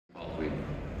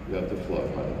You have the floor,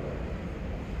 madam.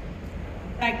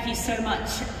 Thank you so much,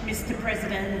 Mr.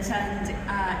 President,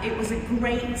 and it was a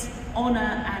great honour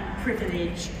and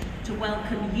privilege to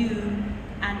welcome you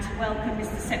and to welcome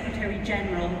Mr.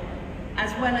 Secretary-General,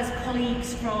 as well as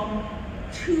colleagues from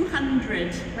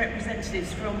 200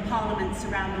 representatives from parliaments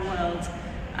around the world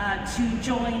to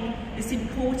join this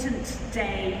important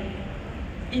day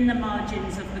in the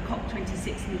margins of the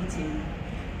COP26 meeting.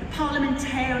 The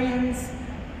parliamentarians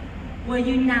were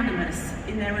unanimous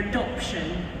in their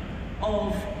adoption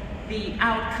of the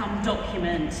outcome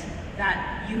document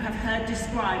that you have heard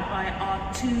described by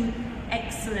our two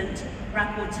excellent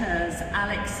rapporteurs,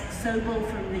 Alex Sobel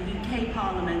from the UK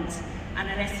Parliament and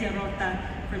Alessia Rota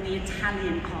from the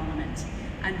Italian Parliament.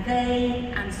 And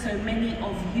they and so many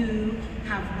of you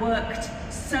have worked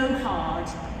so hard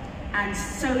and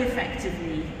so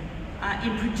effectively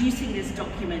in producing this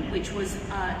document, which was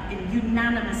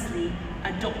unanimously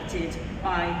adopted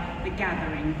by the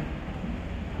gathering.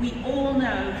 We all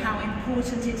know how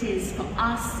important it is for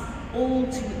us all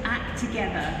to act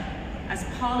together as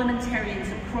parliamentarians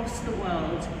across the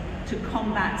world to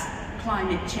combat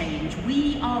climate change.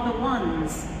 We are the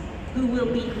ones who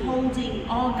will be holding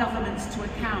our governments to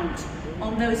account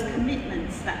on those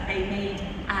commitments that they made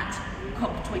at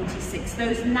COP26,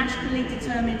 those nationally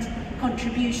determined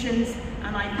contributions,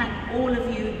 and I thank all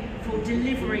of you for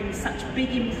delivering such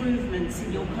big improvements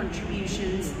in your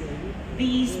contributions.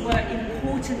 These were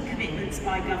important commitments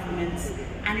by governments,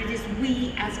 and it is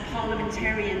we as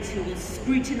parliamentarians who will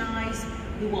scrutinise,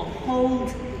 who will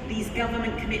hold these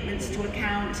government commitments to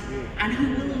account, and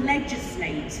who will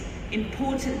legislate,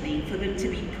 importantly, for them to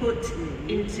be put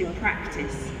into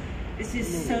practice. This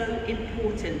is so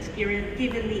important, given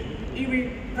the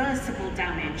irreversible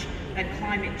damage that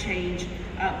climate change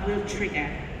will trigger.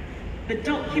 The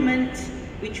document,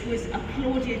 which was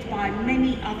applauded by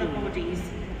many other bodies,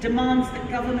 demands that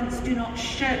governments do not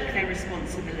shirk their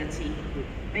responsibility.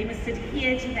 They must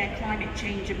adhere to their climate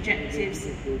change objectives,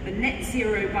 the net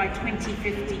zero by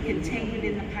 2050 contained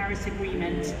within the Paris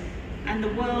Agreement, and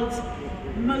the world's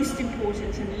most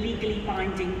important and legally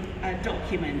binding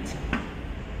document.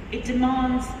 It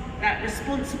demands that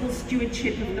responsible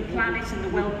stewardship of the planet and the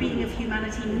well-being of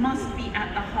humanity must be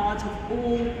at the heart of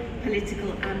all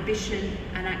political ambition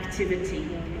and activity.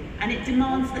 And it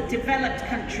demands that developed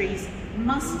countries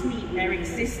must meet their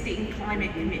existing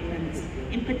climate commitments,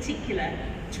 in particular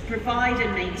to provide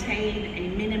and maintain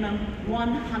a minimum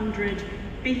 $100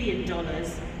 billion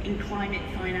in climate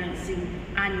financing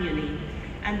annually.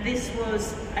 And this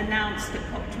was announced at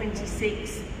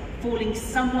COP26, falling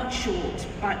somewhat short,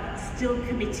 but still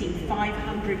committing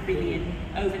 $500 billion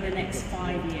over the next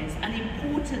 5 years. And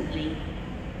importantly,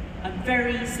 a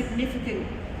very significant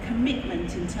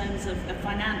commitment in terms of the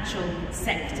financial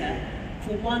sector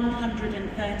for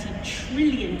 $130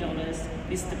 trillion,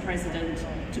 Mr. President,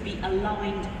 to be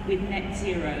aligned with net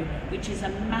zero, which is a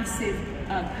massive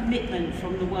commitment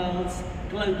from the world's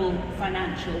global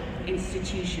financial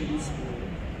institutions.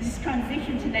 This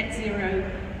transition to net zero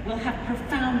will have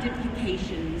profound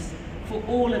implications for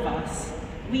all of us.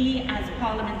 We as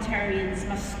parliamentarians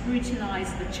must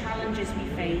scrutinise the challenges we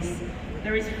face.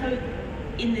 There is hope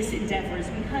in this endeavour, as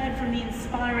we heard from the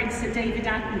inspiring Sir David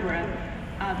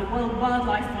Attenborough, the World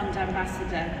Wildlife Fund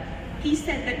ambassador. He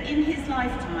said that in his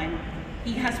lifetime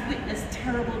he has witnessed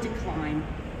terrible decline,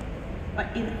 but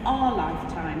in our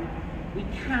lifetime we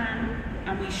can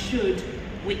and we should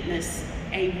witness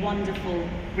a wonderful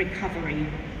recovery.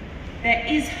 There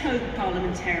is hope,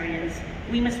 parliamentarians.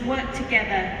 We must work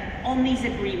together on these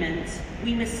agreements.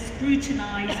 We must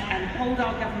scrutinise and hold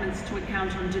our governments to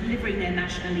account on delivering their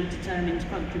nationally determined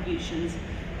contributions.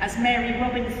 As Mary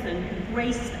Robinson, who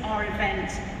graced our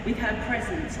event with her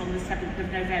presence on the 7th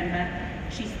of November,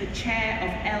 she's the chair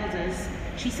of Elders,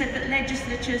 she said that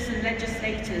legislatures and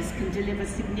legislators can deliver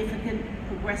significant,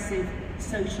 progressive,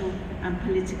 social and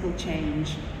political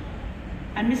change.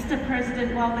 And Mr.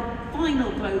 President, while the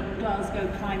final Glasgow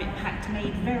Climate Pact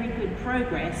made very good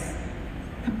progress,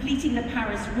 completing the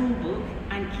Paris rulebook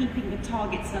and keeping the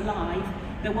targets alive,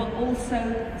 there were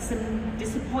also some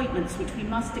disappointments which we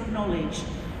must acknowledge,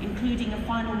 including a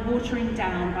final watering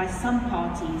down by some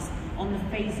parties on the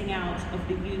phasing out of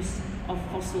the use of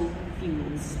fossil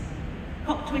fuels.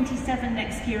 COP27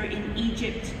 next year in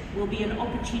Egypt will be an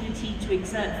opportunity to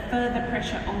exert further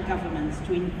pressure on governments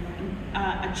to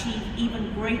achieve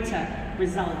even greater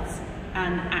results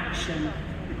and action.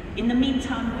 In the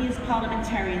meantime, we as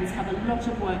parliamentarians have a lot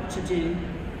of work to do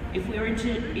if we are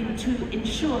to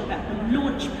ensure that the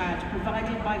launch pad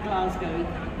provided by Glasgow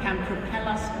can propel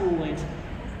us forward.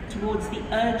 towards the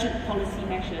urgent policy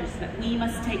measures that we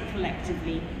must take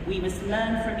collectively. We must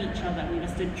learn from each other. We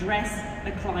must address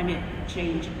the climate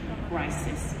change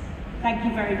crisis. Thank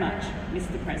you very much,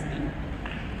 Mr. President.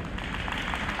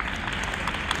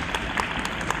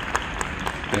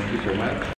 Thank you so much.